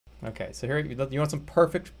Okay, so here, you want some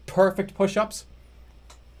perfect push-ups?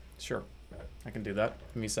 Sure, I can do that.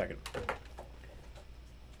 Give me a second.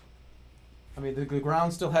 I mean, the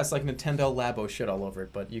ground still has like Nintendo Labo shit all over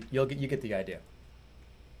it, but you get the idea.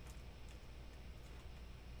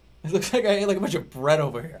 It looks like I ate like a bunch of bread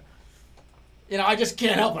over here. You know, I just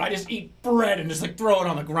can't help it. I just eat bread and just like throw it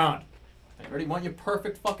on the ground. Ready? Want your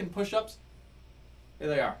perfect fucking push-ups? Here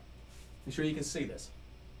they are. Make sure you can see this.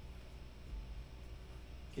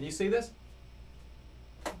 Can you see this?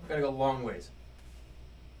 I've got to go long ways.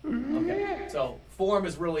 Okay, so form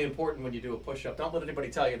is really important when you do a push-up. Don't let anybody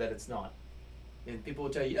tell you that it's not. And people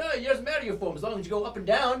will tell you, oh, it doesn't matter your form as long as you go up and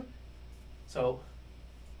down. So,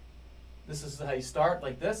 this is how you start,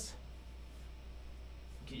 like this.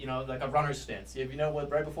 You know, like a runner's stance. You know what,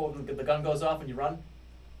 right before the gun goes off and you run?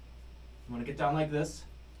 You want to get down like this.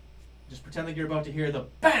 Just pretend like you're about to hear the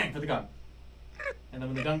bang for the gun. And then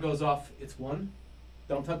when the gun goes off, it's 1.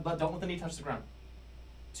 Don't let the knee touch the ground.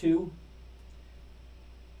 2,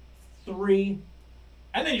 3,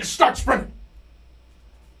 and then you start sprinting.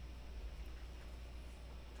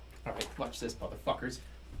 All right, watch this, motherfuckers.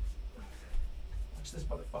 Watch this,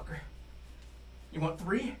 motherfucker. You want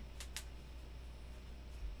 3?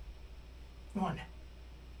 1,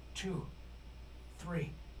 2,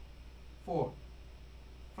 3, 4,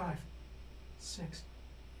 5, 6,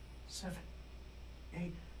 7,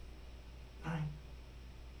 8, 9,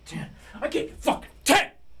 10. I gave you fucking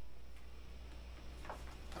 10!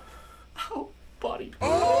 Oh, buddy.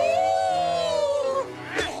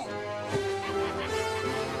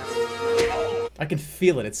 I can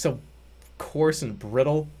feel it. It's so coarse and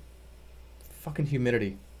brittle. Fucking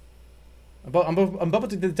humidity. I'm about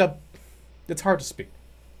to... It's hard to speak.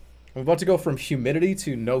 I'm about to go from humidity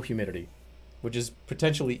to no humidity, which is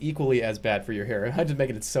potentially equally as bad for your hair. I'm just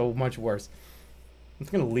making it so much worse. I'm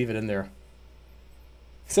just gonna leave it in there.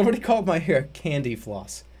 Somebody called my hair candy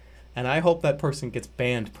floss, and I hope that person gets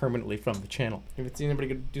banned permanently from the channel. Have you seen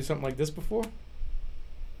anybody do something like this before?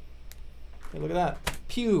 Hey, look at that.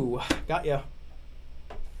 Pew! Got ya.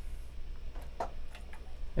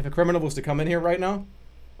 If a criminal was to come in here right now,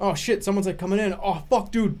 oh shit, someone's like coming in. Oh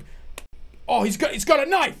fuck, dude. Oh, he's got a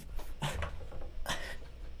knife.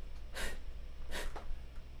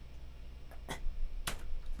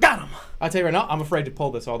 Got him. I'll tell you right now, I'm afraid to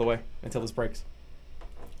pull this all the way until this breaks.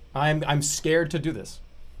 I'm scared to do this.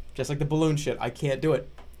 Just like the balloon shit, I can't do it.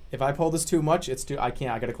 If I pull this too much, I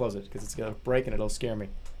gotta close it because it's gonna break and it'll scare me.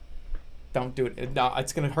 Don't do it. No,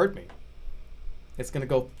 it's gonna hurt me. It's gonna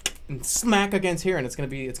go and smack against here and it's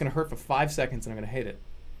gonna hurt for 5 seconds and I'm gonna hate it.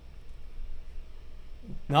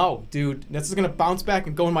 No, dude, this is gonna bounce back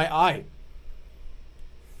and go in my eye.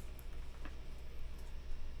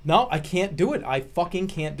 No, I can't do it. I fucking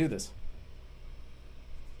can't do this.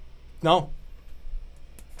 No.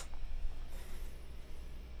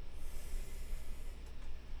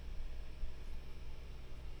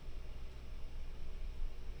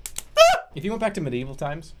 If you went back to medieval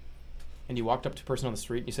times and you walked up to a person on the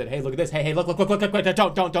street and you said, hey, look at this. Hey, look,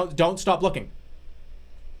 don't stop looking.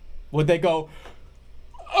 Would they go,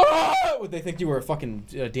 ah! Would they think you were a fucking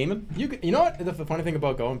demon? You know what? The funny thing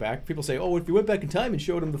about going back, people say, oh, if you went back in time and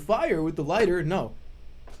showed them the fire with the lighter. No.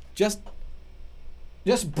 Just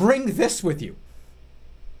bring this with you.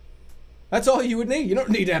 That's all you would need. You don't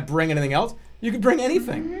need to bring anything else. You could bring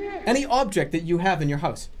anything. Any object that you have in your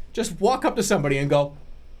house. Just walk up to somebody and go,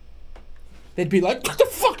 they'd be like, what the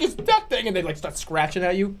fuck is that thing? And they'd like start scratching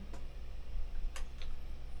at you.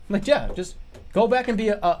 I'm like, yeah, just go back and be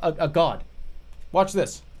a god. Watch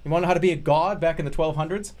this. You want to know how to be a god back in the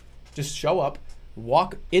 1200s? Just show up,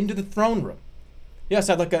 walk into the throne room. Yes,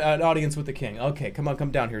 I'd like an audience with the king. Okay, come on, come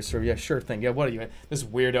down here, sir. Yeah, sure thing. Yeah, what are you? This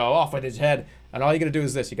weirdo off with his head. And all you gotta do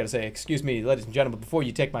is this. You gotta say, excuse me, ladies and gentlemen, before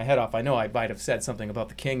you take my head off, I know I might have said something about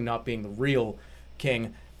the king not being the real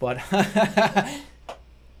king, but...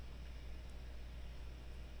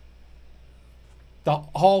 The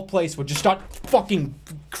whole place would just start fucking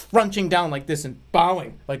crunching down like this and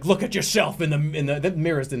bowing. Like, look at yourself in the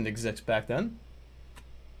mirrors didn't exist back then.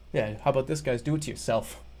 Yeah, how about this, guys? Do it to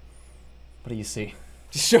yourself. What do you see?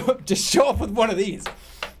 Just show up with one of these.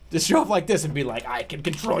 Just show up like this and be like, I can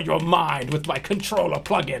control your mind with my controller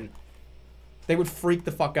plug-in. They would freak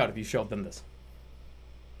the fuck out if you showed them this.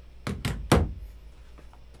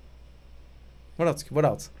 What else? What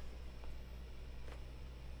else?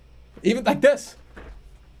 Even like this.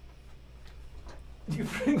 You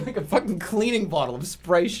bring like a fucking cleaning bottle of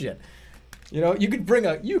spray shit. You know, you could bring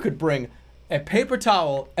a paper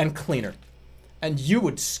towel and cleaner, and you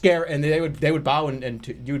would scare, and they would bow, and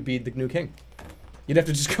you would be the new king. You'd have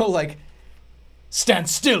to just go like, stand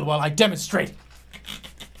still while I demonstrate.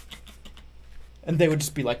 And they would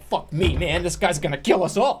just be like, fuck me, man, this guy's gonna kill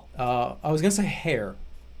us all. I was gonna say hair.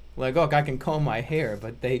 Like, oh, I can comb my hair,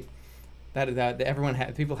 but people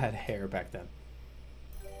had hair back then.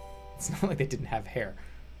 It's not like they didn't have hair.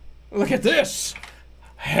 Look at this!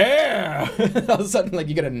 Hair! All of a sudden, like,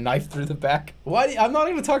 you get a knife through the back. Why? I'm not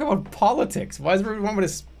gonna talk about politics. Why does everyone want me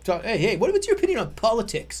to talk? Hey, what's your opinion on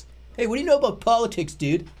politics? Hey, what do you know about politics,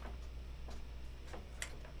 dude?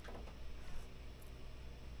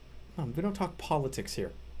 We don't talk politics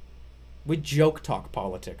here. We joke talk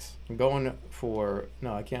politics. I'm going for...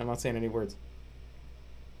 No, I can't. I'm not saying any words.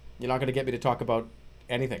 You're not going to get me to talk about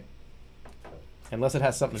anything. Unless it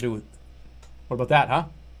has something to do with... What about that, huh?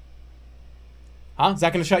 Huh? Is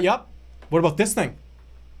that going to shut you up? What about this thing?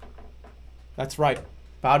 That's right.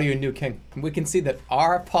 Bow to your new king. We can see that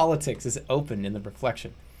our politics is open in the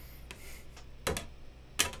reflection.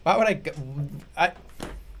 Why would I go...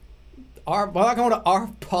 We're not going to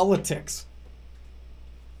our politics.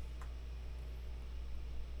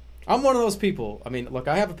 I'm one of those people. I mean, look,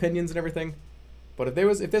 I have opinions and everything, but if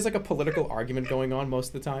there's like a political argument going on most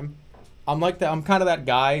of the time, I'm kind of that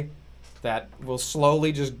guy that will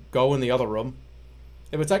slowly just go in the other room.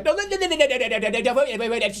 If it's like, no,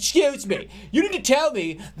 wait, excuse me. You need to tell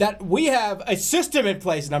me that we have a system in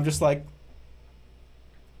place, and I'm just like,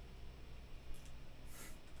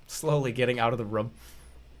 slowly getting out of the room.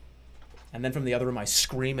 And then from the other room, I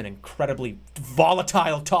scream an incredibly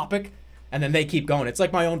volatile topic, and then they keep going. It's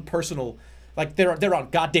like my own personal, like they're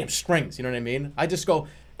on goddamn strings. You know what I mean? I just go,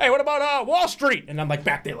 hey, what about Wall Street? And I'm like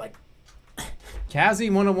back there like, Kazzy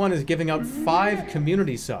 101 is giving out 5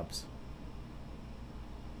 community subs.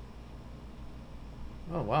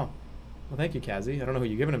 Oh wow, well thank you, Kazzy. I don't know who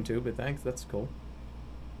you're giving them to, but thanks. That's cool.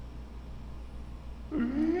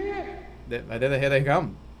 Here they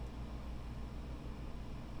come.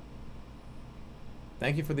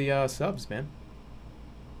 Thank you for the subs, man.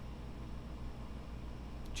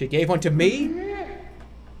 She gave one to me?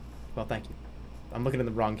 Well, thank you. I'm looking in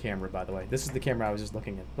the wrong camera, by the way. This is the camera I was just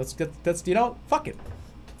looking at. Let's you know, fuck it.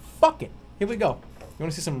 Fuck it. Here we go. You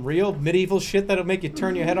want to see some real medieval shit that'll make you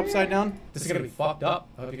turn your head upside down? This is going to be fucked up.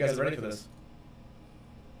 I hope you guys are ready for this.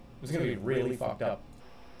 This is going to be really fucked up.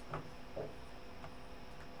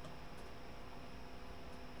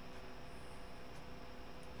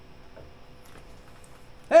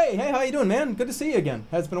 Hey, how you doing, man? Good to see you again.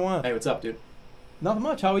 It's been a while. Hey, what's up, dude? Nothing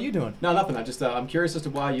much. How are you doing? No, nothing. I'm curious as to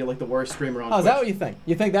why you're like the worst streamer on Twitch. Twitch. Is that what you think?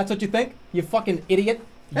 You think that's what you think? You fucking idiot.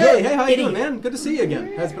 Hey, how you doing, man? Good to see you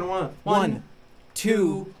again. It's been a while. 1,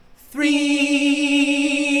 2,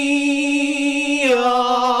 3.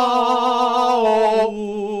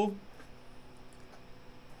 Oh.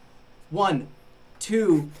 1,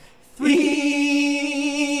 2,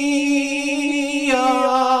 3.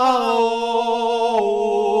 Oh.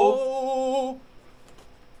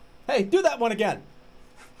 Hey, do that one again.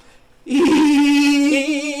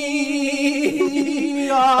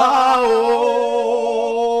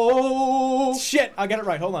 Oh. Shit, I got it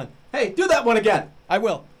right. Hold on. Hey, do that one again. I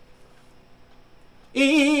will.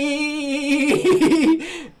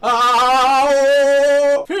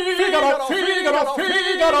 Oh. Figaro, Figaro,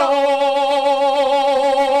 Figaro.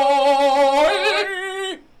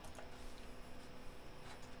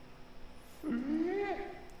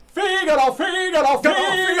 Figaro, Figaro,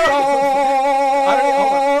 Figaro.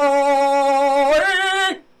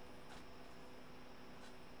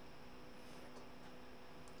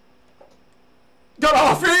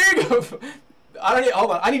 I don't need. Hold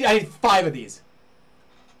on. I need 5 of these.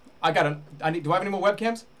 Do I have any more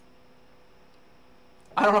webcams?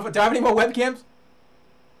 I don't know if. Do I have any more webcams?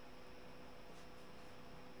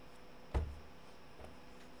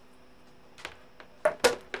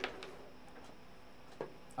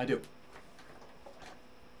 I do.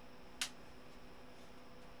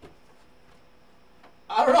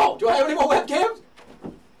 I don't know. Do I have any more webcams?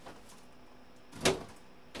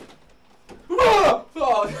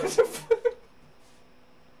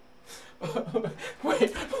 Wait, I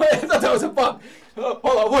thought that was a bug. Hold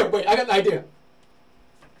on, wait, I got an idea.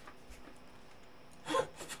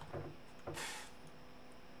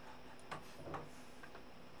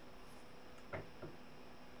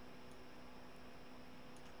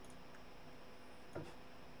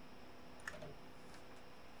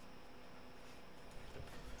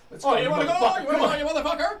 Let's go, you wanna go? You wanna go, you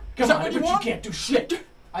motherfucker? Is that what you want? You can't do shit.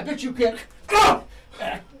 I bet you can't. God!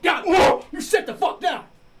 You sit the fuck down!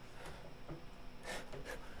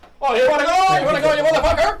 Oh, you wanna go? You wanna go, you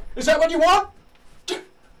motherfucker? Is that what you want?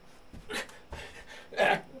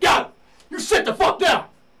 God! You sit the fuck down!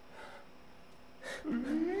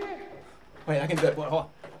 Wait, I can do it. Hold on.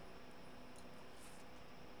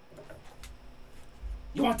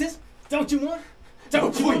 You want this? Don't you want?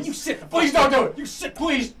 Don't you want? You sit the fuck Please don't do it. You sit the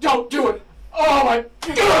Please don't do it. Oh my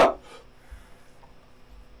God.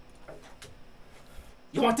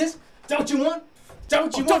 You want this? Don't you want?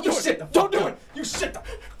 Don't you want? You sit the fuck Don't do it. You sit the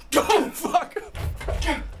Oh, fuck.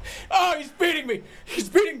 Oh, he's beating me. He's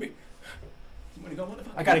beating me. You wanna go,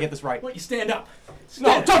 motherfucker? I gotta get this right. Why don't you stand up?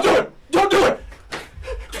 No, don't do it. Don't do it.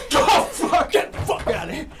 Oh, fuck. Get the fuck out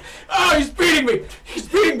of here. Oh, he's beating me. He's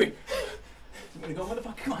beating me. You wanna go,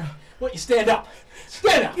 motherfucker? Come on. Why don't you stand up?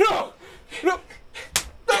 Stand up. No. No.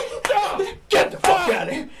 Get the fuck out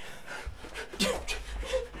of here.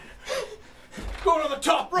 Going on the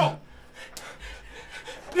top rope.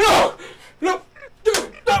 No. No.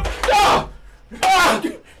 No.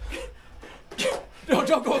 No,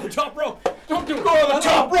 don't go on the top rope. Don't do it. Go on the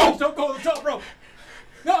top rope. Don't go on the top rope.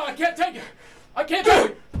 No, I can't take it. I can't do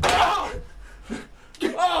it. Oh.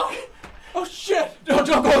 Oh. Oh, shit. No,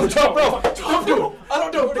 don't go on the top rope. Don't do it. I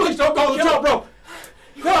don't do it. Please don't go on the top rope.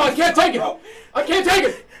 No, I can't take it. I can't take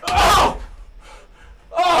it. Oh.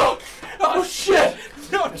 Oh. Oh, shit.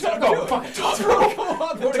 No, Don't go on the fucking top rope. Come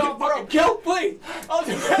on, You the wanna top get fucking rope. killed? Please. I'll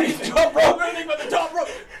do anything. Top rope. I'll do anything but the top rope.